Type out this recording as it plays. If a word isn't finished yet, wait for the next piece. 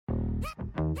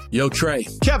Yo, Trey.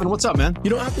 Kevin, what's up, man? You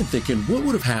know, I've been thinking, what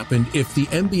would have happened if the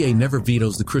NBA never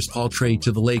vetoes the Chris Paul trade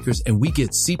to the Lakers and we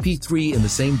get CP3 in the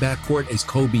same backcourt as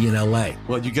Kobe in LA?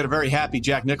 Well, you get a very happy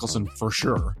Jack Nicholson for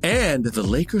sure. And the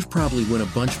Lakers probably win a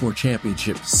bunch more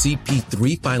championships.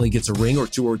 CP3 finally gets a ring or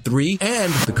two or three,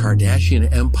 and the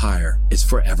Kardashian empire is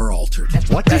forever altered.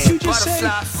 What did you just say?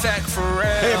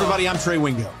 Hey, everybody, I'm Trey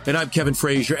Wingo. And I'm Kevin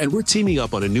Frazier, and we're teaming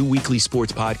up on a new weekly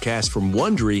sports podcast from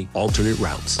Wondery, Alternate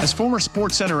Routes. As former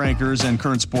Sports Center anchors and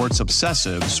current sports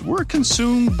obsessives, we're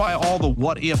consumed by all the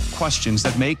what-if questions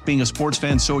that make being a sports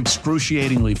fan so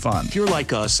excruciatingly fun. If you're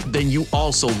like us, then you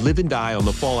also live and die on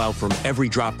the fallout from every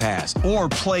drop pass. Or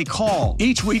play call.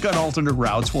 Each week on Alternate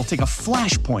Routes, we'll take a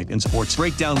flashpoint in sports,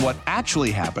 break down what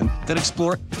actually happened, then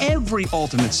explore every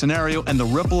alternate scenario and the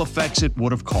ripple effects it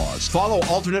would have caused. Follow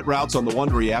Alternate Routes on the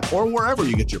Wondery app or wherever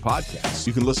you get your podcasts.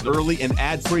 You can listen early and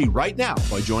ad-free right now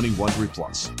by joining Wondery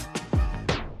Plus.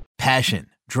 Passion,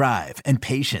 drive, and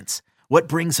patience. What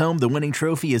brings home the winning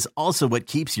trophy is also what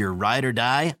keeps your ride or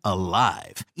die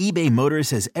alive. eBay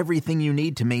Motors has everything you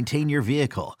need to maintain your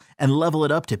vehicle and level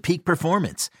it up to peak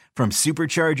performance, from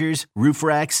superchargers, roof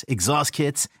racks, exhaust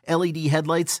kits, LED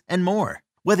headlights, and more.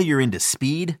 Whether you're into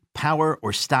speed, power,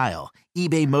 or style,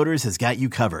 eBay Motors has got you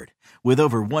covered. With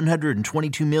over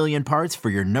 122 million parts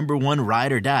for your number one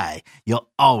ride or die, you'll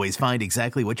always find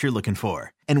exactly what you're looking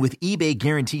for. And with eBay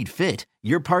Guaranteed Fit,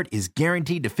 your part is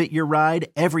guaranteed to fit your ride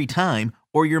every time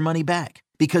or your money back.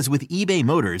 Because with eBay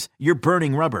Motors, you're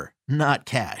burning rubber, not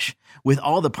cash. With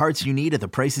all the parts you need at the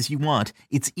prices you want,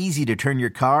 it's easy to turn your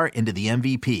car into the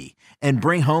MVP and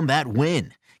bring home that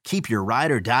win. Keep your ride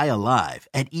or die alive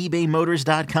at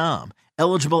ebaymotors.com.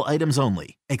 Eligible items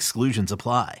only. Exclusions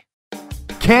apply.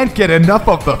 Can't get enough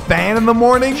of the Fan in the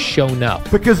morning? Shown up.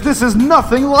 Because this is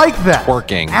nothing like that.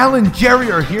 Working. Al and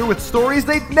Jerry are here with stories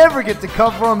they'd never get to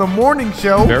cover on the morning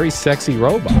show. Very sexy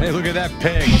robot. Hey, look at that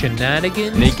pig.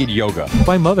 Shenanigans. Naked yoga.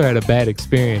 My mother had a bad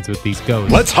experience with these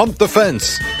ghosts. Let's hump the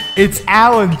fence. It's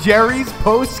Al and Jerry's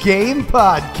post-game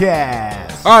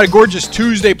podcast. All right, a gorgeous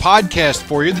Tuesday podcast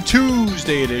for you. The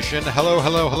Tuesday edition. Hello,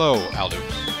 Aldo.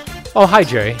 Oh, hi,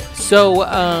 Jerry. So,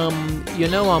 you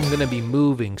know I'm going to be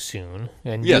moving soon.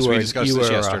 And yes, we discussed this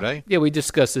yesterday. Yeah, we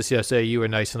discussed this yesterday. You were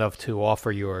nice enough to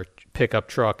offer your pickup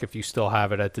truck if you still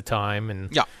have it at the time.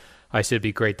 And yeah. I said it'd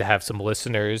be great to have some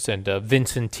listeners. And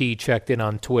Vincent T. checked in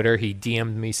on Twitter. He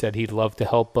DM'd me, said he'd love to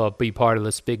help be part of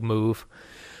this big move.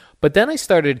 But then I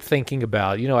started thinking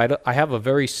about, I have a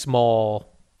very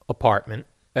small apartment,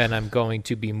 and I'm going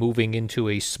to be moving into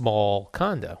a small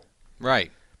condo.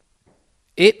 Right.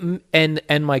 And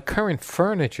my current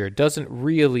furniture doesn't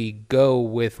really go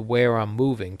with where I'm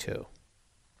moving to.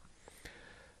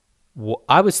 Well,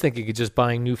 I was thinking of just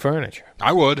buying new furniture.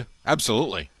 I would,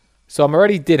 absolutely. So I'm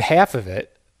already did half of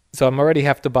it. So I'm already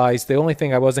have to buy. The only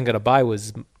thing I wasn't going to buy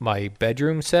was my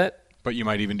bedroom set. But you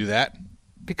might even do that.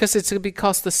 Because it's going to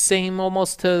cost the same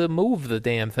almost to move the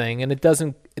damn thing, and it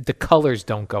doesn't. The colors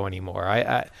don't go anymore.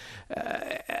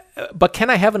 But can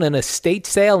I have an estate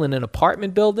sale in an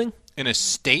apartment building? An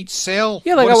estate sale?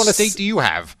 Yeah, like what I want estate do you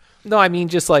have? No, I mean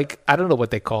just like I don't know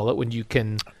what they call it when you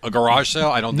can. A garage sale?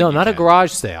 I don't. No, think not you a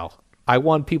garage sale. I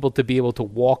want people to be able to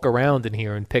walk around in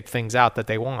here and pick things out that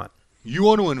they want. You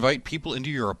want to invite people into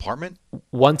your apartment?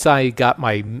 Once I got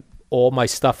all my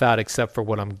stuff out except for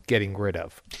what I'm getting rid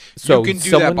of. So you can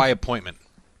do that by appointment.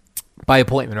 By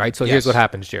appointment, right? So yes. Here's what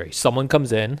happens, Jerry. Someone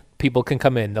comes in. People can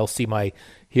come in. They'll see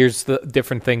here's the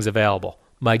different things available.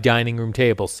 My dining room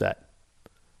table set.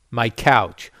 My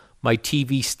couch. My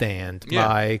TV stand. Yeah.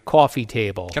 My coffee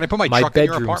table. Can I put my truck in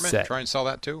your apartment? Set. Try and sell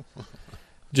that too?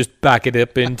 Just back it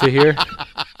up into here.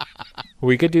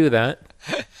 We could do that.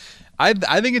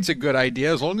 I think it's a good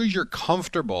idea as long as you're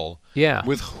comfortable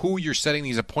with who you're setting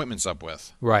these appointments up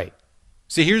with. Right.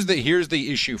 See, here's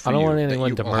the issue for you. I don't want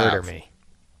anyone to murder me.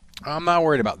 I'm not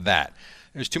worried about that.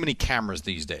 There's too many cameras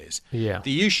these days. Yeah.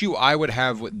 The issue I would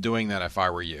have with doing that if I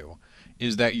were you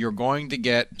is that you're going to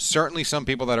get certainly some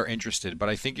people that are interested, but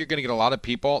I think you're going to get a lot of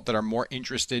people that are more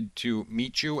interested to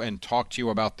meet you and talk to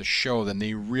you about the show than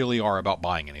they really are about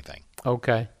buying anything.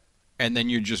 Okay. And then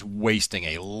you're just wasting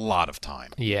a lot of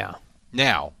time. Yeah.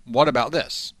 Now, what about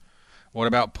this? What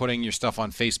about putting your stuff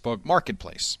on Facebook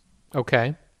Marketplace?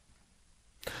 Okay.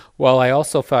 Well, I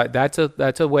also thought that's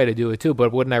a way to do it too,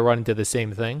 but wouldn't I run into the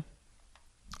same thing?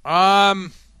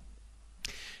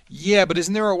 Yeah, but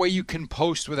isn't there a way you can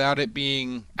post without it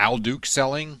being Al Duke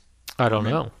selling? I don't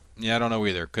know. Yeah, I don't know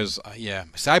either. Because,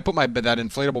 so I put that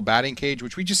inflatable batting cage,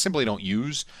 which we just simply don't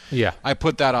use. Yeah. I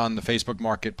put that on the Facebook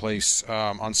Marketplace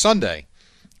on Sunday.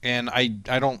 And I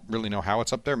don't really know how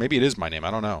it's up there. Maybe it is my name.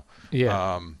 I don't know.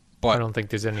 Yeah. But I don't think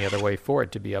there's any other way for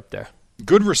it to be up there.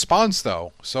 Good response,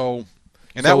 though. So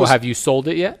have you sold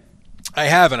it yet? I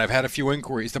haven't. I've had a few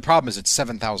inquiries. The problem is it's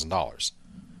 $7,000.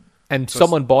 And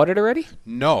someone bought it already?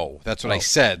 No, that's what I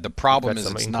said. The problem is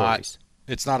it's inquiries.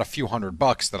 not a few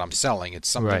 $100 that I'm selling. It's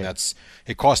something Right.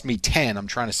 it cost me 10. I'm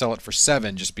trying to sell it for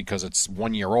 7 just because it's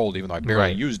 1 year old, even though I barely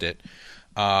Right. used it.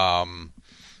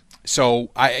 So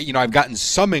I've gotten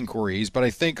some inquiries, but I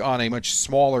think on a much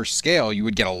smaller scale, you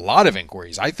would get a lot of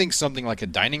inquiries. I think something like a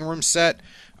dining room set,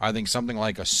 I think something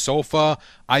like a sofa,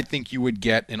 I think you would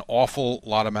get an awful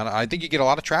lot I think you get a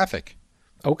lot of traffic.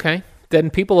 Okay. Then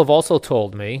people have also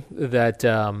told me that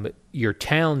your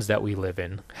towns that we live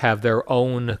in have their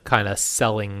own kind of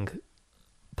selling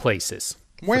places.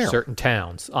 Where? For certain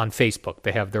towns on Facebook.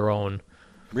 They have their own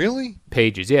Really?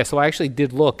 pages. Yeah, so I actually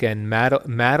did look, and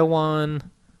Matawan,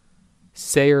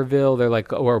 Sayreville,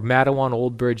 or Matawan,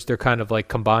 Old Bridge, they're kind of like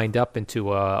combined up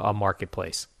into a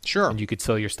marketplace. Sure. And you could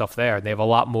sell your stuff there. They have a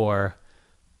lot more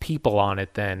people on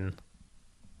it than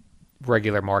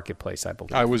regular marketplace, I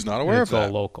believe. I was not And aware of it's all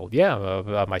that. local.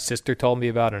 Yeah, my sister told me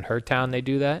about in her town they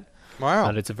do that. Wow.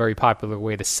 And it's a very popular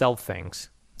way to sell things.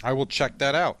 I will check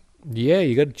that out. Yeah,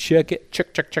 you got to check it.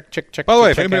 Check. By the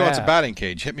way, if check anybody it wants a out. batting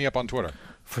cage, hit me up on Twitter.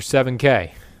 For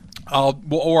 $7K. I'll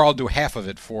do half of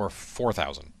it for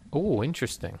 4,000. Oh,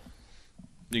 interesting.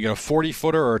 You get a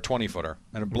 40-footer or a 20-footer,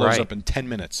 and it blows Right. up in 10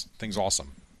 minutes. Thing's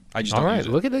awesome. I just All don't right, use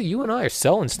it. look at that. You and I are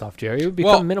selling stuff, Jerry. We've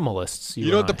become minimalists.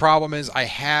 You know what the problem is? I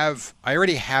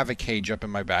already have a cage up in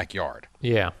my backyard.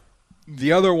 Yeah.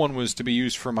 The other one was to be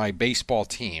used for my baseball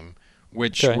team,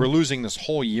 which Okay. we're losing this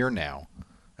whole year now.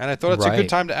 And I thought it's a Right. good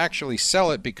time to actually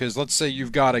sell it because let's say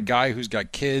you've got a guy who's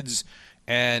got kids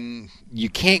and you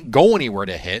can't go anywhere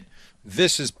to hit.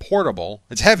 This is portable.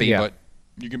 It's heavy, Yeah. but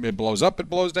it blows up, it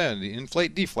blows down.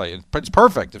 Inflate, deflate. It's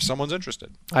perfect if someone's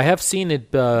interested. I have seen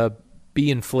it be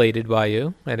inflated by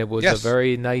you, and it was Yes. a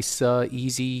very nice,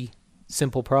 easy,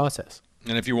 simple process.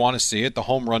 And if you want to see it, the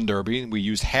Home Run Derby, we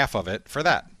used half of it for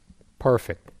that.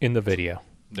 Perfect in the video.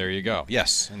 There you go.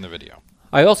 Yes, in the video.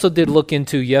 I also did look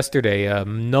into yesterday. A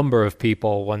number of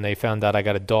people, when they found out I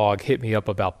got a dog, hit me up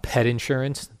about pet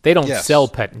insurance. They don't Yes. sell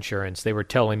pet insurance. They were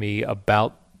telling me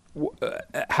about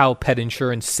how pet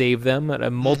insurance saved them,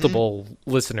 and multiple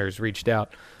listeners reached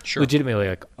out. Sure. Legitimately,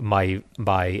 like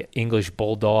my English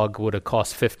bulldog would have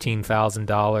cost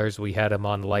 $15,000. We had him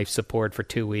on life support for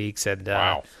 2 weeks, and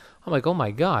Wow. I'm like, oh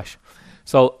my gosh.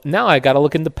 So now I got to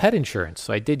look into pet insurance.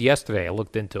 So I did yesterday. I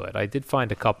looked into it. I did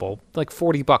find a couple, like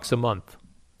 $40 a month.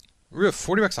 Really,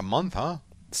 $40 a month, huh?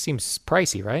 Seems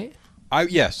pricey, right?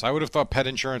 Yes, I would have thought pet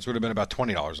insurance would have been about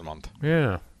 $20 a month.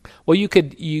 Yeah. Well, you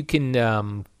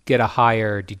can get a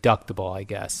higher deductible, I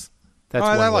guess. That's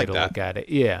I one way like to that. look at it.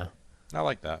 Yeah. I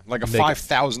like that. Like a Make it-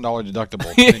 $5,000 deductible.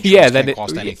 Pet insurance Yeah. can't Then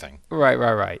cost anything.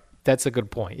 Right. That's a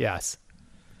good point. Yes.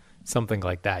 Something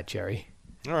like that, Jerry.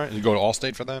 All right. You go to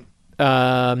Allstate for that?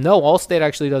 No, Allstate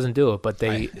actually doesn't do it, but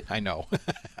they I know.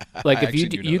 like I if you actually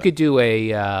do know you that. could do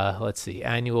a let's see,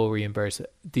 annual reimbursement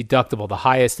deductible. The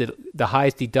highest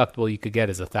deductible you could get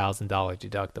is $1,000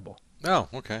 deductible. Oh,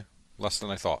 okay. Less than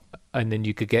I thought. And then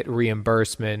you could get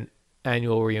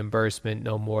annual reimbursement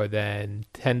no more than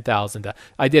 $10,000.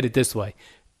 I did it this way.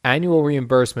 Annual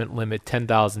reimbursement limit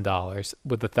 $10,000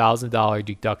 with $1,000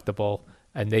 deductible,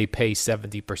 and they pay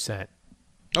 70%.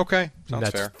 Okay. And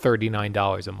Sounds that's fair.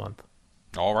 $39 a month.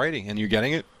 All righty. And you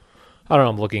getting it? I don't know.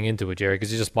 I'm looking into it, Jerry,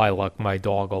 because it's just my luck. My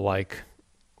dog will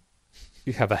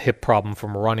you have a hip problem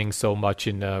from running so much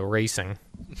in racing.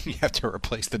 You have to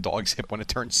replace the dog's hip when it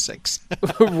turns 6.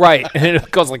 Right. And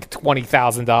it costs like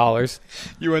 $20,000.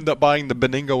 You end up buying the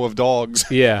Beningo of dogs.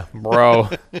 Yeah, bro.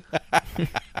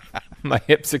 My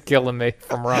hips are killing me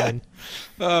from running.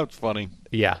 Oh, it's funny.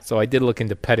 Yeah, so I did look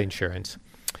into pet insurance.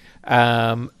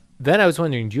 Then I was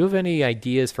wondering, do you have any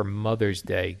ideas for Mother's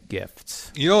Day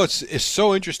gifts? You know, it's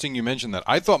so interesting you mentioned that.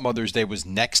 I thought Mother's Day was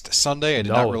next Sunday. I did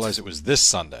No, not it's- realize it was this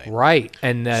Sunday. Right.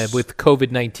 And with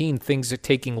COVID-19, things are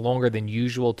taking longer than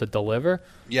usual to deliver.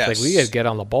 Yes. It's like, we got to get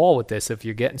on the ball with this if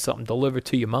you're getting something delivered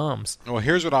to your mom's. Well,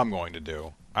 here's what I'm going to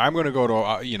do. I'm going to go to,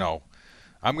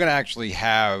 I'm going to actually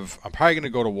I'm probably going to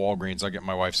go to Walgreens. I'll get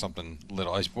my wife something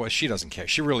little. Well, she doesn't care.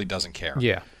 She really doesn't care.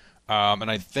 Yeah.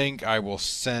 And I think I will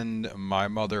send my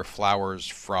mother flowers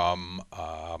from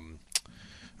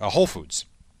Whole Foods.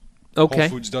 Okay. Whole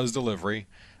Foods does delivery.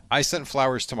 I sent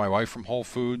flowers to my wife from Whole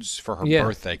Foods for her Yeah.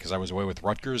 birthday because I was away with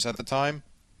Rutgers at the time.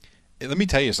 Let me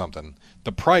tell you something.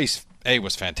 The price, A,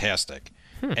 was fantastic.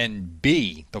 And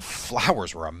B, the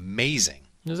flowers were amazing.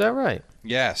 Is that right?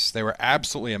 Yes, they were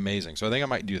absolutely amazing. So I think I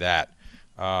might do that.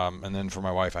 And then for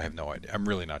my wife, I have no idea. I'm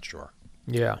really not sure.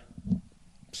 Yeah.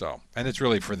 So, and it's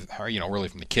really for her, really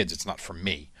from the kids. It's not for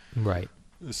me. Right.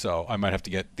 So I might have to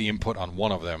get the input on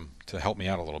one of them to help me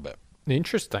out a little bit.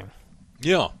 Interesting.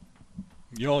 Yeah.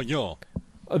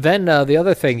 Then the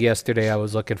other thing yesterday I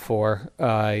was looking for,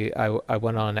 I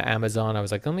went on Amazon. I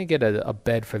was like, let me get a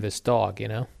bed for this dog, you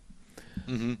know?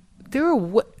 Mm-hmm.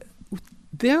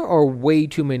 There are way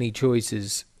too many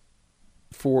choices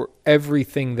for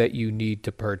everything that you need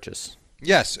to purchase.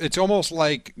 Yes, it's almost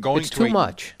like going It's to too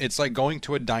much. It's like going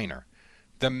to a diner.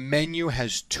 The menu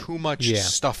has too much Yeah.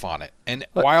 stuff on it, and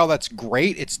But- while that's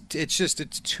great, it's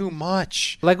too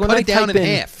much. Like when Cut I it down type in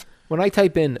in half. when I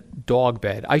type in dog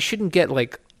bed, I shouldn't get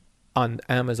like on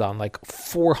Amazon like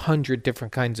 400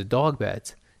 different kinds of dog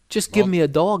beds. Just give me a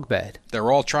dog bed.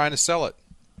 They're all trying to sell it.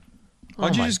 Why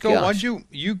don't Oh you my just go? Why gosh. don't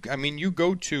you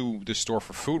go to the store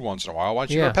for food once in a while. Why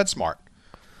don't you Yeah. go to PetSmart?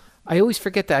 I always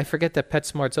forget that. I forget that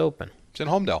PetSmart's open. It's in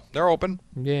Homedale. They're open.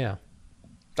 Yeah.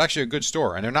 It's actually a good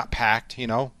store, and they're not packed. You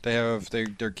know, they're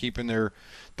keeping the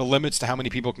limits to how many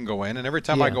people can go in. And every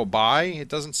time I Yeah. go by, it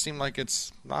doesn't seem like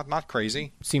it's not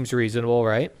crazy. Seems reasonable,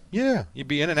 right? Yeah, you'd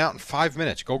be in and out in 5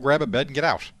 minutes. Go grab a bed and get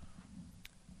out.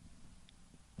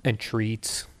 And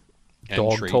treats, And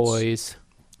dog treats. toys.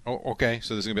 Oh, okay.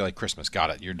 So this is gonna be like Christmas. Got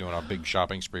it. You're doing a big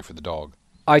shopping spree for the dog.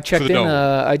 I checked the in.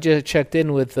 dog. I just checked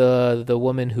in with the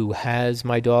woman who has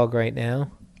my dog right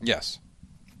now. Yes.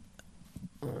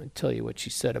 I'll tell you what she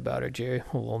said about her, Jerry.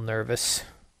 I'm a little nervous.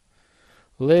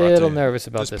 But I'll tell Little you, nervous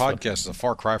about this this one. podcast is a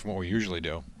far cry from what we usually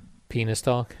do. Penis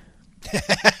talk.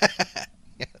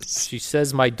 Yes. She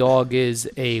says my dog is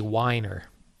a whiner.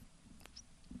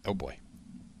 Oh boy.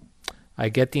 I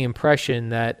get the impression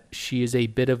that she is a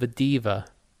bit of a diva.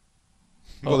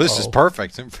 Well, this is Uh-oh.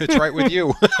 perfect. It fits right with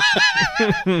you.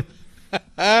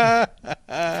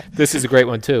 This is a great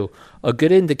one, too. A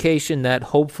good indication that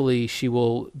hopefully she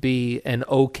will be an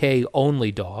okay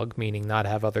only dog, meaning not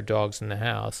have other dogs in the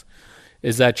house,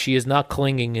 is that she is not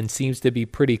clinging and seems to be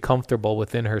pretty comfortable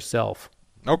within herself.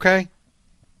 Okay.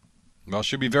 Well,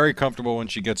 she'll be very comfortable when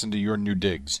she gets into your new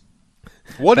digs.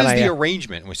 What Then is I, the uh,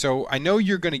 arrangement? So I know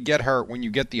you're going to get her when you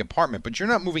get the apartment, but you're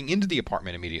not moving into the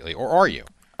apartment immediately, or are you?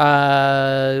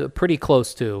 Pretty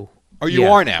close to. Oh, you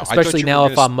are now. I thought Especially you now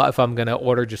were if I'm gonna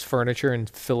order just furniture and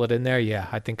fill it in there. Yeah,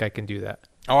 I think I can do that.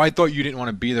 Oh, I thought you didn't want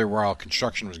to be there while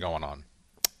construction was going on.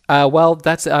 Well,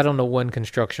 I don't know when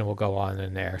construction will go on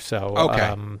in there. So Okay.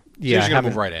 yeah, So you're just I going to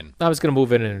move haven't- right in. I was gonna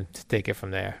move in and take it from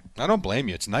there. I don't blame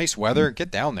you. It's nice weather. Get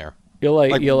down there. You'll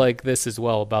Like- like this as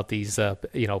well about these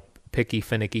picky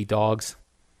finicky dogs.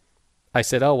 I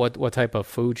said, oh, what type of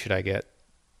food should I get?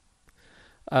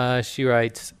 She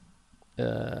writes,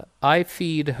 I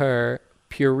feed her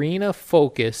Purina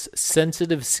Focus,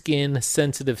 sensitive skin,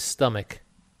 sensitive stomach.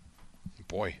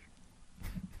 Boy.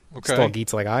 This dog Okay.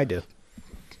 eats like I do. I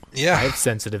Yeah. have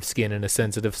sensitive skin and a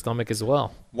sensitive stomach as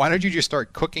well. Why don't you just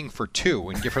start cooking for two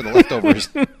and give her the leftovers?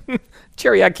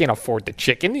 Jerry, I can't afford the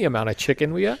chicken, the amount of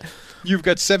chicken we got. You've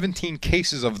got 17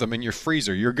 cases of them in your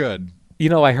freezer. You're good. You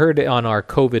know, I heard on our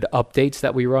COVID updates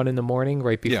that we run in the morning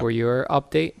right before your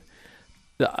update,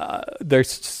 they're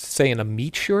saying a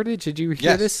meat shortage. Did you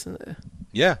hear Yes. this?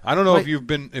 Yeah. I don't know Like-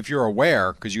 if you're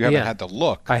aware, because you haven't Yeah. had to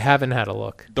look. I haven't had a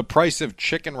look. The price of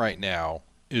chicken right now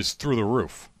is through the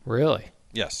roof. Really?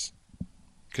 Yes.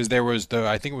 Because there was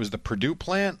I think it was the Purdue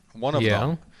plant, one of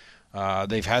Yeah. them.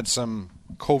 They've had some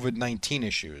COVID-19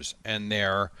 issues, and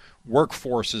their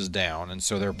workforce is down, and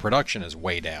so their production is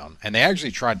way down. And they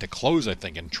actually tried to close, I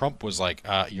think, and Trump was like,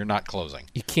 you're not closing.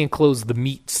 You can't close the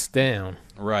meats down.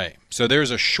 Right. So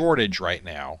there's a shortage right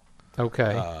now,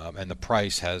 Okay. and the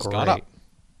price has gone Great. up.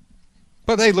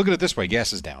 But hey, look at it this way.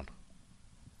 Gas is down.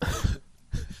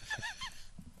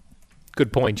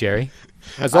 Good point, Jerry.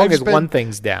 As long I've as spent- one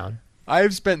thing's down.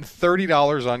 I've spent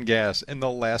 $30 on gas in the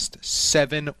last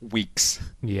 7 weeks.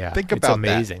 Yeah. Think it's about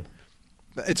that. amazing.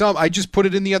 I just put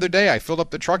it in the other day. I filled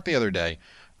up the truck the other day.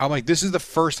 I'm like, this is the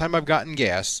first time I've gotten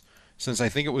gas since I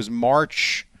think it was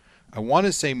March. I want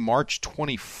to say March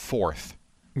 24th.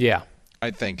 Yeah.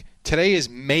 I think today is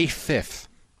May 5th.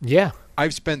 Yeah.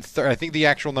 I've spent. I think the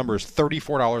actual number is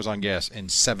 $34 on gas in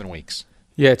 7 weeks.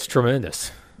 Yeah, it's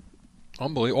tremendous.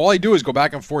 Unbelievable. All I do is go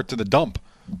back and forth to the dump.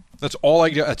 That's all I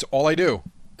do. That's all I do.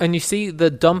 And you see, the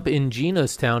dump in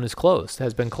Gina's town is closed.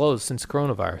 Has been closed since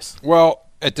coronavirus. Well,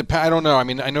 I don't know. I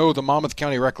mean, I know the Monmouth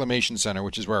County Reclamation Center,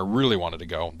 which is where I really wanted to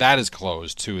go, that is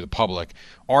closed to the public.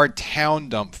 Our town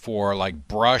dump for like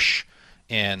brush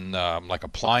and like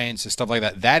appliances, stuff like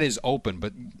that, that is open.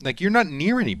 But like, you're not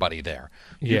near anybody there.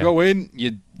 You Yeah. go in,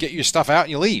 you get your stuff out,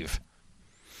 and you leave.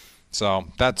 So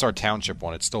that's our township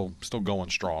one. It's still going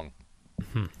strong.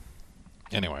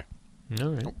 Anyway, All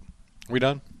right. we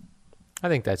done? I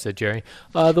think that's it, Jerry.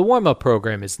 The warm-up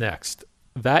program is next.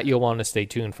 that you'll want to stay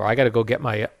tuned for. I got to go get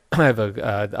my. I have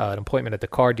an appointment at the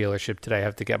car dealership today. I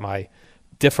have to get my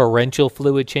differential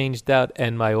fluid changed out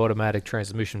and my automatic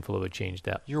transmission fluid changed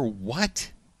out. Your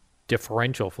what?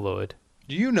 Differential fluid.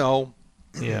 Do you know?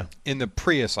 Yeah. In the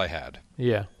Prius I had,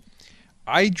 Yeah.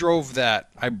 I drove that.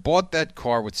 I bought that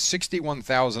car with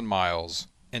 61,000 miles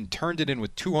and turned it in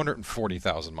with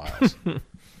 240,000 miles.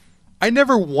 I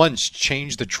never once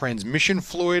changed the transmission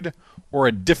fluid or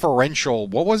a differential.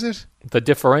 What was it? The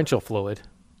differential fluid.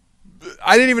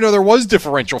 I didn't even know there was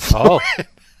differential fluid.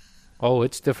 Oh,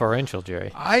 it's differential,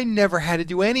 Jerry. I never had to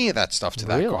do any of that stuff to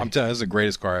that Really? car. I'm telling you, this is the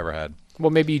greatest car I ever had.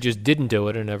 Well, maybe you just didn't do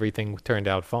it and everything turned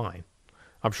out fine.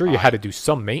 I'm sure you had to do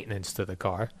some maintenance to the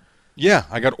car. Yeah,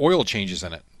 I got oil changes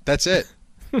in it. That's it.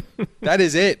 That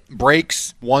is it.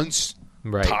 Brakes once,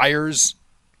 Right. tires,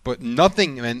 but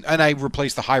nothing. And I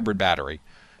replaced the hybrid battery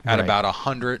at Right. about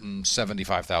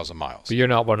 175,000 miles. But you're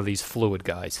not one of these fluid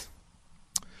guys.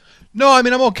 No, I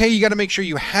mean, I'm okay. You got to make sure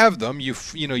you have them. You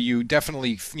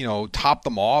definitely, top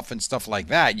them off and stuff like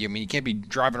that. You can't be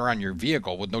driving around your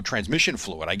vehicle with no transmission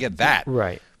fluid. I get that.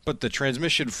 Right. But the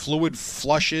transmission fluid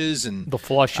flushes and The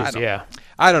flushes, yeah.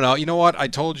 I don't know. You know what? I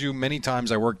told you many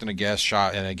times I worked in a gas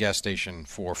station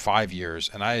for 5 years,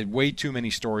 and I had way too many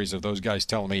stories of those guys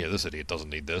telling me, yeah, this idiot doesn't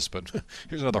need this, but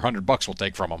here's another $100 we'll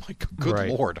take from him. Like, good Right.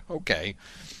 Lord. Okay.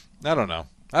 I don't know.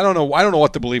 I don't know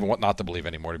what to believe and what not to believe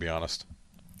anymore, to be honest.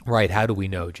 Right. How do we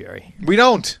know, Jerry? We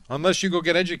don't, unless you go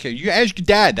get educated. You ask your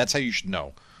dad. That's how you should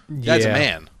know. Dad's a Yeah.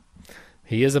 man.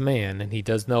 He is a man, and he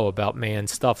does know about man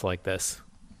stuff like this.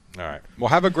 All right. Well,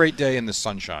 have a great day in the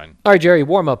sunshine. All right, Jerry,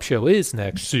 warm-up show is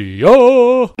next. See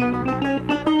ya!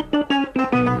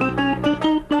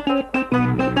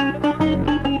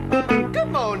 Good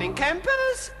morning,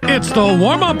 campers. It's the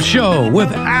warm-up show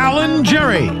with Alan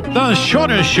Jerry, the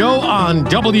shortest show on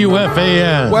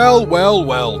WFAN.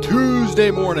 Well.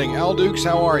 Tuesday morning. Al Dukes,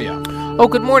 how are you? Oh,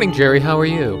 good morning, Jerry. How are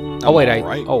you? I'm wait,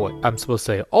 all right. I'm supposed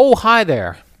to say, oh, hi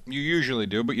there. You usually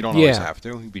do, but you don't always have to.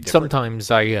 It'd be different. Sometimes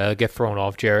I get thrown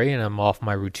off, Jerry, and I'm off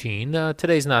my routine.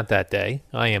 Today's not that day.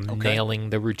 I am nailing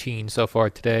the routine so far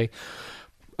today.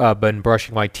 I've been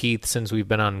brushing my teeth since we've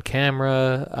been on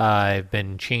camera. I've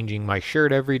been changing my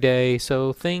shirt every day.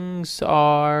 So things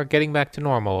are getting back to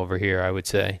normal over here, I would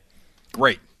say.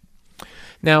 Great.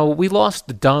 Now, we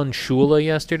lost Don Shula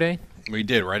yesterday. We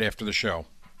did, right after the show.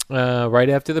 Right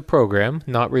after the program,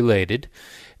 not related.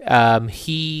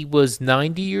 He was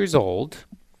 90 years old,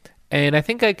 and I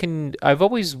think I've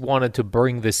always wanted to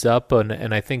bring this up,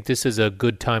 and I think this is a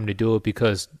good time to do it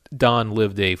because Don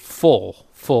lived a full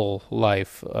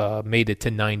life, made it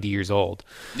to 90 years old.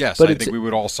 Yes, But I think we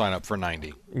would all sign up for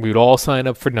 90. We'd all sign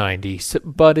up for 90,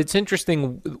 but it's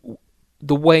interesting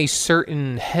the way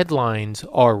certain headlines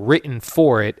are written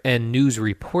for it and news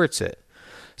reports it.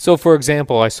 So, for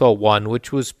example, I saw one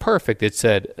which was perfect. It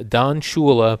said, Don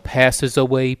Shula passes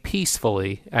away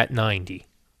peacefully at 90.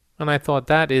 And I thought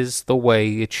that is the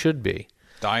way it should be.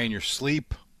 Die in your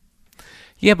sleep.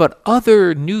 Yeah, but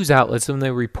other news outlets, when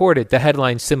they report it, the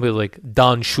headline's simply like,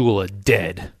 Don Shula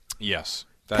dead. Yes.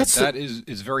 That's That is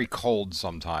very cold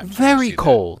sometimes. when you Very see that.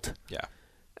 cold. Yeah.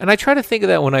 And I try to think of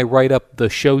that when I write up the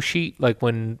show sheet, like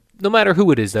when, no matter who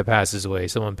it is that passes away,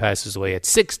 someone passes away at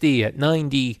 60, at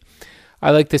 90, I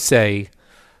like to say,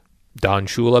 Don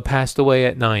Shula passed away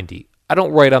at 90. I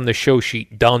don't write on the show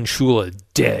sheet, Don Shula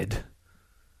dead.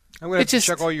 I'm going to have to just-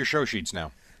 check all your show sheets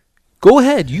now. Go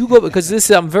ahead, you go, because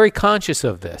I'm very conscious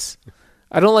of this.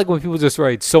 I don't like when people just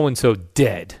write so-and-so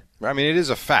dead. I mean, it is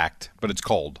a fact, but it's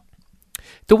cold.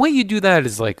 The way you do that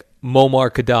is like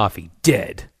Muammar Gaddafi,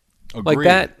 dead. Like Agreed.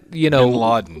 that, Bin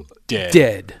Laden, dead.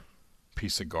 Dead.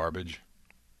 Piece of garbage.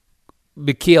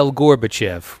 Mikhail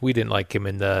Gorbachev, we didn't like him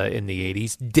in the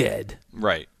 80s, dead.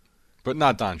 Right. But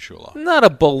not Don Shula. Not a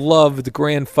beloved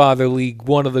grandfather league,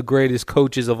 one of the greatest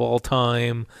coaches of all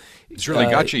time. It's really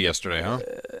got you yesterday, huh?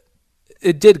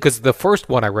 It did, because the first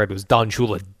one I read was Don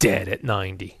Shula dead at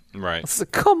 90. Right. I was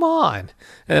like, come on.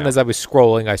 And then as I was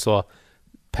scrolling, I saw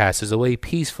passes away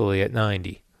peacefully at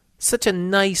 90. Such a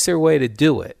nicer way to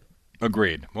do it.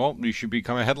 Agreed. Well, you should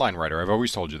become a headline writer. I've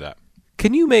always told you that.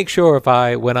 Can you make sure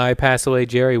when I pass away,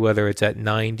 Jerry, whether it's at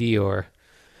 90 or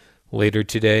later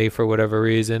today for whatever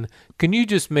reason, can you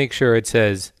just make sure it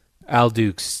says Al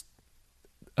Dukes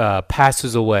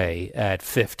passes away at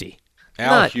 50?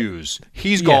 Al Hughes.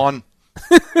 He's gone.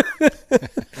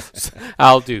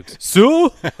 Al Dukes.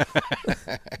 So?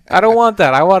 I don't want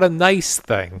that. I want a nice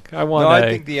thing.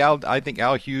 I think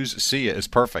Al Hughes see it is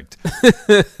perfect.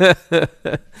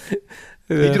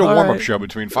 He did a warm-up show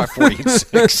between 5:40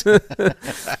 and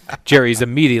 6. Jerry's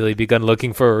immediately begun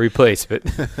looking for a replacement.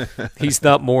 He's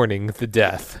not mourning the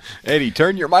death. Eddie,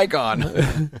 turn your mic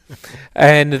on.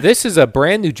 And this is a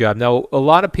brand new job. Now, a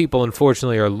lot of people,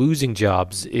 unfortunately, are losing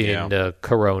jobs in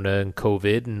Corona and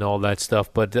COVID and all that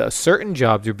stuff, but certain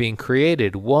jobs are being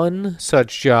created. One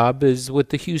such job is with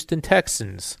the Houston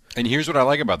Texans. And here's what I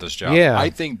like about this job. Yeah. I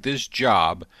think this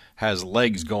job has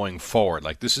legs going forward.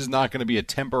 Like, this is not going to be a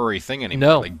temporary thing anymore.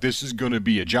 No. Like, this is going to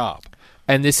be a job.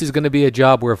 And this is going to be a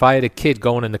job where if I had a kid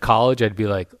going into college, I'd be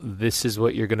like, this is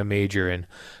what you're going to major in.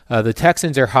 The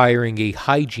Texans are hiring a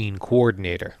hygiene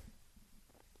coordinator.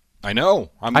 I know.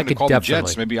 I'm going to call the definitely.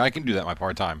 Jets. Maybe I can do that in my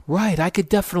part-time. Right, I could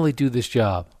definitely do this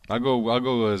job. I'll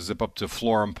go zip up to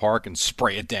Florham Park and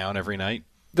spray it down every night.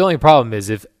 The only problem is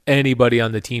if anybody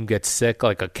on the team gets sick,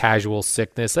 like a casual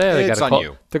sickness, It's on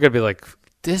you. They're going to be like,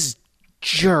 this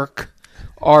jerk,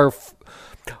 our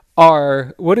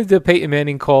what did the Peyton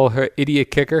Manning call her, idiot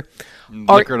kicker?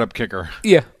 Liquored up kicker.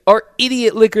 Yeah, our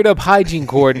idiot liquored up hygiene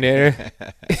coordinator.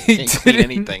 Can't clean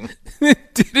anything.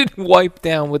 Didn't wipe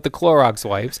down with the Clorox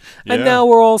wipes, and Yeah. now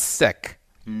we're all sick.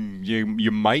 You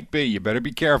might be. You better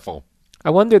be careful. I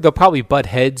wonder, they'll probably butt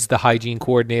heads, the hygiene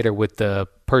coordinator, with the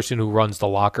person who runs the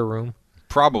locker room.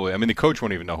 Probably. I mean, the coach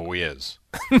won't even know who he is.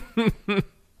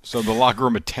 So the locker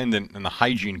room attendant and the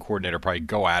hygiene coordinator probably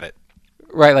go at it.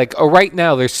 Right, like right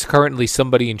now, there's currently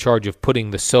somebody in charge of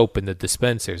putting the soap in the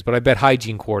dispensers, but I bet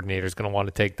hygiene coordinator is going to want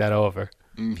to take that over.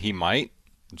 He might.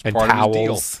 It's And part of his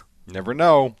towels. deal. Never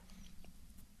know.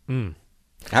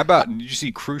 How about, did you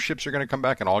see cruise ships are going to come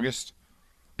back in August?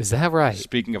 Is that right?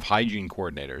 Speaking of hygiene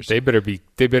coordinators. They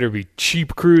better be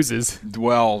cheap cruises.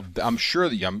 Well, I'm sure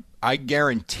that I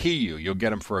guarantee you'll get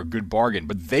them for a good bargain,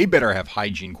 but they better have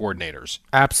hygiene coordinators.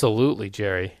 Absolutely,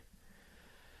 Jerry.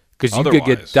 Because you could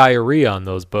get Otherwise- diarrhea on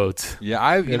those boats. Yeah,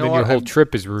 And then your whole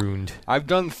trip is ruined. I've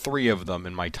done 3 of them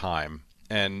in my time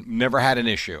and never had an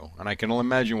issue, and I can only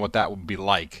imagine what that would be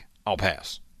like. I'll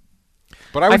pass.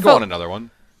 But I would go on another one.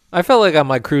 I felt like on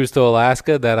my cruise to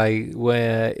Alaska that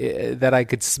I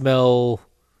could smell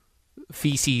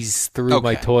feces through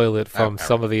my Okay. toilet from Okay.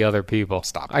 some of the other people.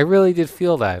 Stop it. I really did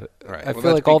feel that. Right. I Well, feel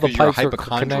that's like all the because you're a pipes were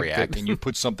hypochondriac connected. and you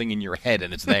put something in your head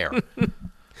and it's there.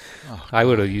 I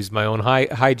would have used my own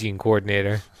hygiene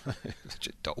coordinator. Such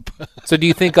a dope. So do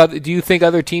you think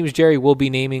other teams, Jerry, will be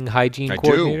naming hygiene I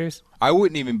coordinators? do. I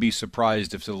wouldn't even be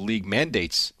surprised if the league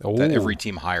mandates that Ooh. every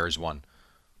team hires one.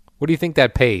 What do you think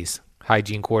that pays?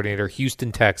 Hygiene coordinator,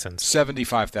 Houston Texans.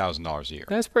 $75,000 a year.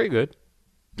 That's pretty good.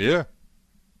 Yeah.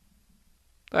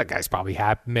 That guy's probably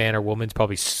happy. Man or woman's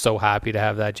probably so happy to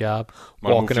have that job,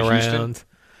 Wanna move walking to Houston? around.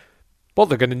 Well,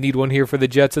 they're going to need one here for the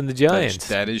Jets and the Giants.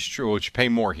 That is true. Which pay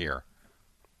more here.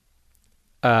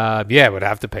 Yeah, it would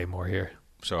have to pay more here.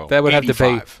 So That would have to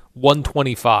pay 85.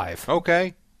 $125.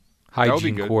 Okay. That would be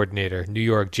Hygiene good. coordinator, New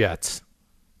York Jets.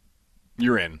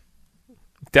 You're in.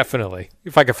 Definitely.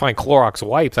 If I could find Clorox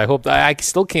wipes, I hope. I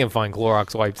still can't find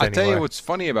Clorox wipes I'll anywhere. tell you what's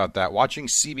funny about that. Watching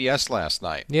CBS last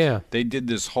night. Yeah. They did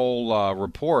this whole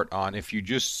report on if you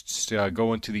just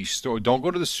go into these stores, don't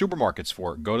go to the supermarkets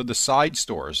for it. Go to the side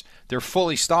stores. They're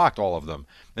fully stocked, all of them.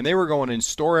 And they were going in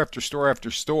store after store after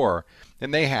store,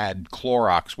 and they had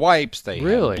Clorox wipes, they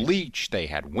Really? had bleach, they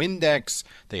had Windex,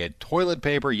 they had toilet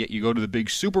paper, yet you go to the big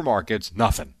supermarkets,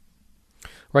 nothing.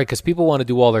 Right, because people want to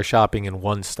do all their shopping in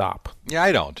one stop. Yeah,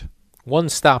 I don't.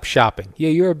 One-stop shopping. Yeah,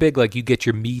 you're a big, like, you get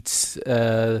your meats.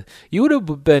 You would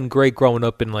have been great growing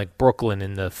up in, like, Brooklyn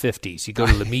in the 50s. You go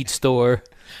to the meat store.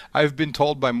 I've been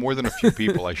told by more than a few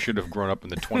people I should have grown up in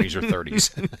the 20s or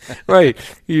 30s. Right.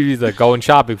 You're like going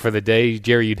shopping for the day.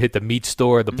 Jerry, you'd hit the meat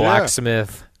store, the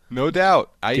blacksmith, No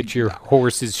doubt. get your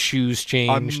horse's shoes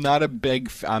changed. I'm not a big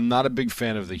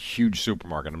fan of the huge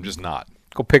supermarket. I'm just not.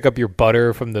 Go pick up your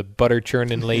butter from the butter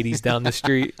churning ladies down the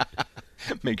street.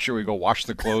 Make sure we go wash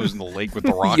the clothes in the lake with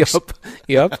the rocks.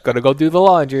 Yep. Gotta go do the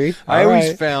laundry. I All always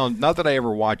right. found, not that I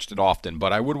ever watched it often,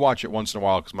 but I would watch it once in a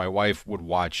while because my wife would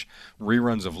watch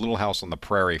reruns of Little House on the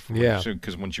Prairie. Yeah.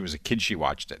 Because when she was a kid, she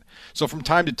watched it. So from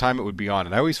time to time, it would be on,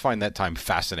 and I always find that time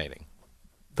fascinating.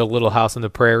 The Little House on the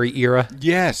Prairie era.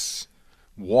 Yes.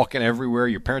 Walking everywhere.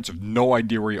 Your parents have no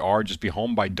idea where you are. Just be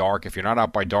home by dark. If you're not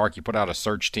out by dark, you put out a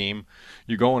search team.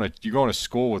 You're going to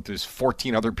school with this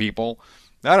 14 other people.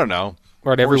 I don't know.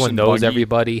 Right, Horse everyone and knows buggy.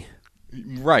 everybody.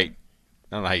 Right.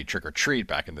 I don't know how you trick or treat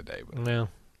back in the day, but Well,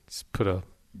 just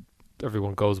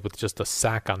everyone goes with just a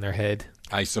sack on their head.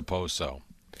 I suppose so.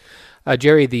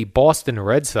 Jerry, the Boston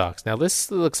Red Sox. Now,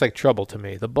 this looks like trouble to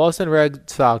me. The Boston Red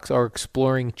Sox are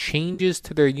exploring changes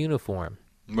to their uniform.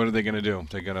 What are they going to do?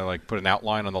 They're going to like put an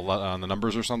outline on the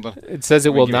numbers or something? It says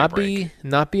it will not be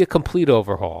a complete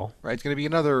overhaul. Right, it's going to be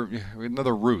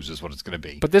another ruse is what it's going to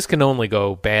be. But this can only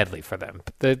go badly for them.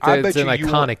 It's an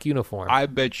iconic uniform. I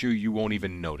bet you won't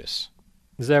even notice.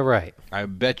 Is that right? I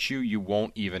bet you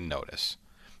won't even notice.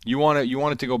 You want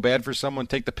it to go bad for someone?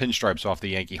 Take the pinstripes off the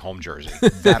Yankee home jersey.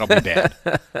 That'll be bad.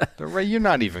 You're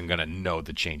not even going to know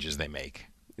the changes they make.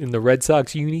 In the Red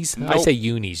Sox unis? Nope. I say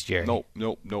unis, Jerry. Nope.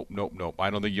 I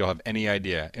don't think you'll have any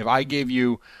idea. If I gave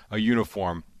you a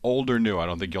uniform, old or new, I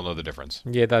don't think you'll know the difference.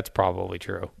 Yeah, that's probably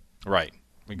true. Right,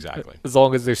 exactly. As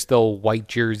long as there's still white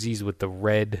jerseys with the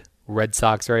Red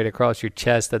Sox right across your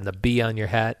chest and the B on your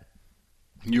hat.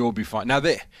 You'll be fine. Now,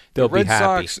 the be Red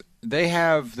happy. Sox, they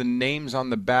have the names on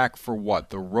the back for what?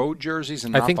 The road jerseys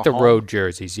and not I think the the home? road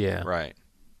jerseys, yeah. Right.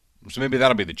 So maybe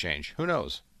that'll be the change. Who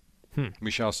knows?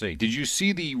 We shall see. Did you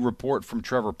see the report from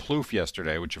Trevor Plouffe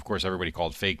yesterday, which, of course, everybody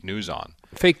called fake news on?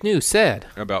 Fake news, sad.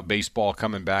 About baseball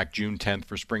coming back June 10th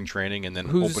for spring training and then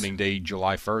opening day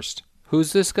July 1st.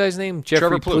 Who's this guy's name?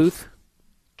 Jeffrey Plouffe?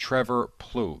 Trevor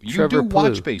Plouffe. You Trevor do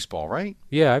watch Plouffe. baseball, right?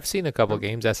 Yeah, I've seen a couple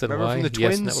games. SNY, Remember from the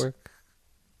Yes Twins? Network.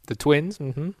 The Twins?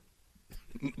 Mm-hmm.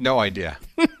 No idea.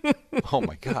 Oh,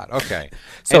 my God. Okay.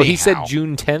 So he said Anyhow,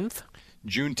 June 10th?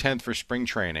 June 10th for spring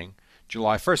training,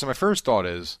 July 1st. And my first thought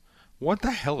is, what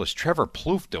the hell is Trevor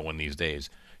Plouffe doing these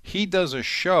days? He does a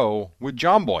show with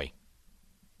John Boy.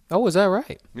 Oh, is that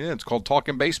right? Yeah, it's called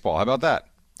Talking Baseball. How about that?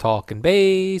 Talking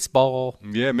baseball.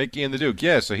 Yeah, Mickey and the Duke.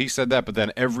 Yeah, so he said that, but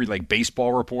then every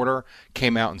baseball reporter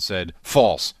came out and said,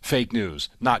 false, fake news,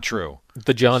 not true.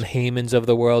 The John Heymans of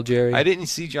the world, Jerry. I didn't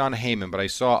see John Heyman, but I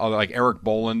saw Eric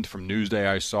Boland from Newsday.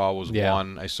 I saw was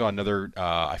one. I saw another.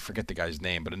 I forget the guy's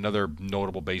name, but another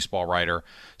notable baseball writer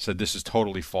said this is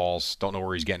totally false. Don't know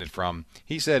where he's getting it from.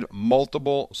 He said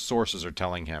multiple sources are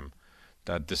telling him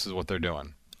that this is what they're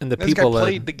doing. And the this people guy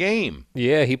played the game.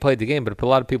 Yeah, he played the game, but a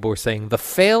lot of people were saying the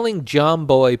failing John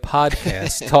Boy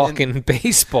podcast talking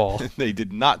baseball. They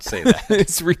did not say that.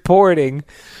 It's reporting.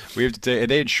 We have to take.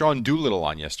 They had Sean Doolittle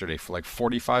on yesterday for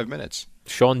 45 minutes.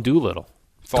 Sean Doolittle.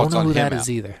 Thoughts Don't know on who him that is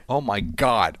either. Oh my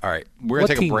God! All right, we're gonna What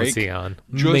take team a break. was he on?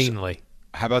 Just- Mainly.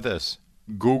 How about this?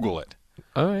 Google it.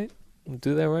 All right, we'll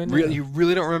do that right now. You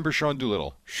really don't remember Sean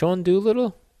Doolittle? Sean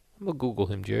Doolittle? I'm gonna Google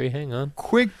him, Jerry. Hang on.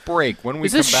 Quick break. When we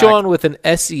Is this come Sean back, with an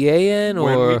SEAN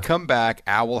or when we come back,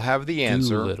 Al will have the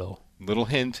answer. Doolittle? Little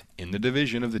hint in the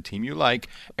division of the team you like,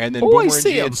 and then Oh, I Boomer and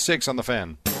see G him. at 6 on the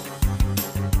Fan.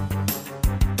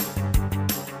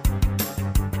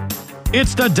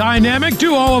 It's the dynamic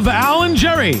duo of Al and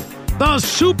Jerry, the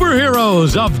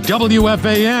superheroes of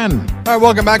WFAN. All right,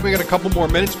 welcome back. We got a couple more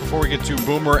minutes before we get to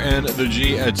Boomer and the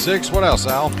G at 6. What else,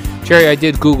 Al? Jerry, I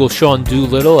did Google Sean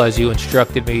Doolittle as you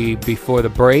instructed me before the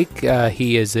break.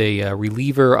 He is a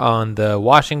reliever on the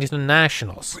Washington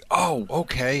Nationals. Oh,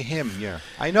 okay, him. Yeah,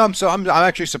 I know. I'm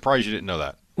actually surprised you didn't know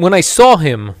that. When I saw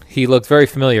him, he looked very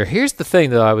familiar. Here's the thing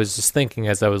that I was just thinking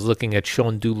as I was looking at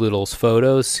Sean Doolittle's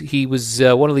photos. He was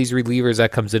one of these relievers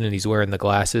that comes in and he's wearing the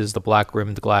glasses, the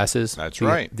black-rimmed glasses. That's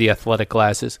right. The athletic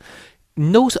glasses.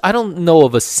 No, I don't know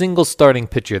of a single starting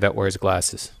pitcher that wears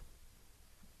glasses.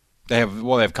 They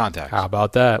have contacts. How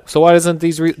about that? So why doesn't the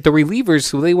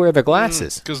relievers, they wear the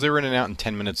glasses? Because they're in and out in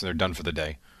 10 minutes and they're done for the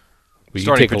day. Well,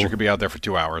 Starting pitcher could be out there for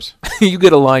 2 hours. You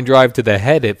get a line drive to the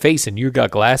head at face and you got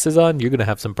glasses on, you're going to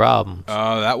have some problems.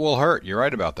 That will hurt. You're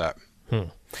right about that. And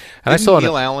I saw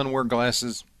Neil Allen wear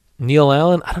glasses. Neil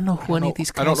Allen? I don't know who any of these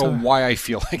guys are. I don't know why I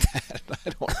feel like that.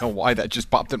 I don't know why that just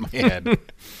popped in my head.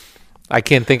 I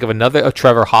can't think of another.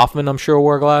 Trevor Hoffman, I'm sure,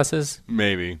 wore glasses.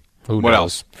 Maybe. Who what knows?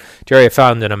 else? Jerry, I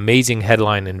found an amazing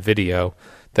headline and video.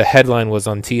 The headline was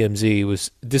on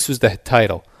TMZ. This was the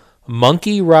title.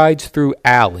 Monkey rides through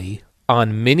alley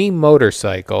on mini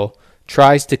motorcycle,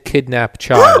 tries to kidnap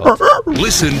child.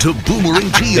 Listen to Boomer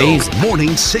and Geo, Amazing.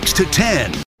 morning 6 to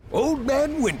 10. Old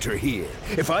Man Winter here.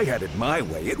 If I had it my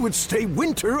way, it would stay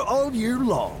winter all year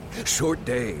long. Short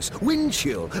days, wind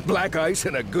chill, black ice,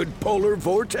 and a good polar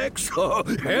vortex. Oh,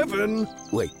 heaven.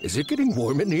 Wait, is it getting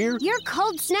warm in here? Your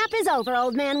cold snap is over,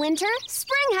 Old Man Winter.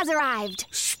 Spring has arrived.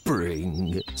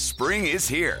 Spring. Spring is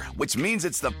here, which means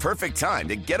it's the perfect time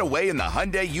to get away in the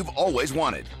Hyundai you've always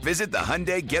wanted. Visit the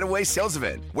Hyundai Getaway Sales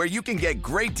Event, where you can get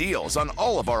great deals on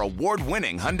all of our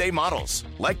award-winning Hyundai models,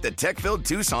 like the tech-filled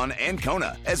Tucson and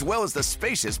Kona, as well as the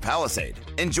spacious Palisade.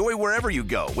 Enjoy wherever you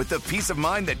go with the peace of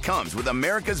mind that comes with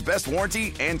America's best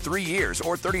warranty and 3 years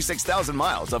or 36,000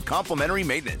 miles of complimentary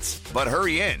maintenance. But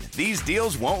hurry in, these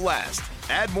deals won't last.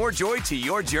 Add more joy to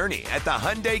your journey at the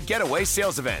Hyundai Getaway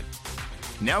Sales Event.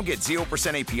 Now get 0%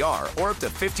 APR or up to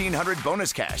 $1,500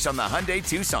 bonus cash on the Hyundai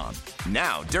Tucson.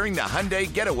 Now, during the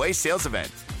Hyundai Getaway Sales Event.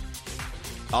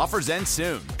 Offers end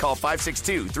soon. Call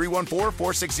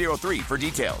 562-314-4603 for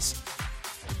details.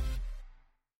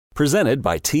 Presented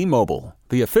by T-Mobile,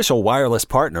 the official wireless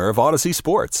partner of Odyssey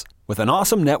Sports. With an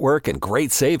awesome network and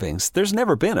great savings, there's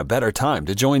never been a better time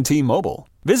to join T-Mobile.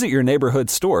 Visit your neighborhood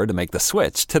store to make the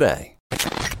switch today.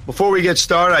 Before we get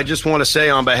started, I just want to say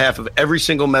on behalf of every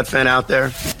single Met fan out there,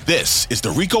 this is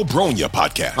the Rico Brogna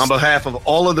podcast. On behalf of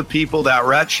all of the people that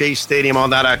were at Chase Stadium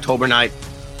on that October night,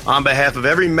 on behalf of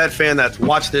every Met fan that's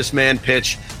watched this man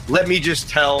pitch, let me just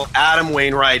tell Adam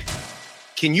Wainwright,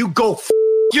 can you go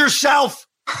yourself?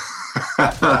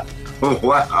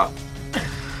 Wow.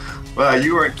 Wow,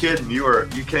 you weren't kidding. You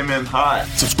came in hot.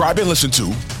 Subscribe and listen to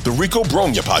the Rico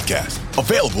Brogna podcast,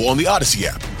 available on the Odyssey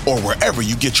app or wherever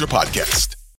you get your podcast.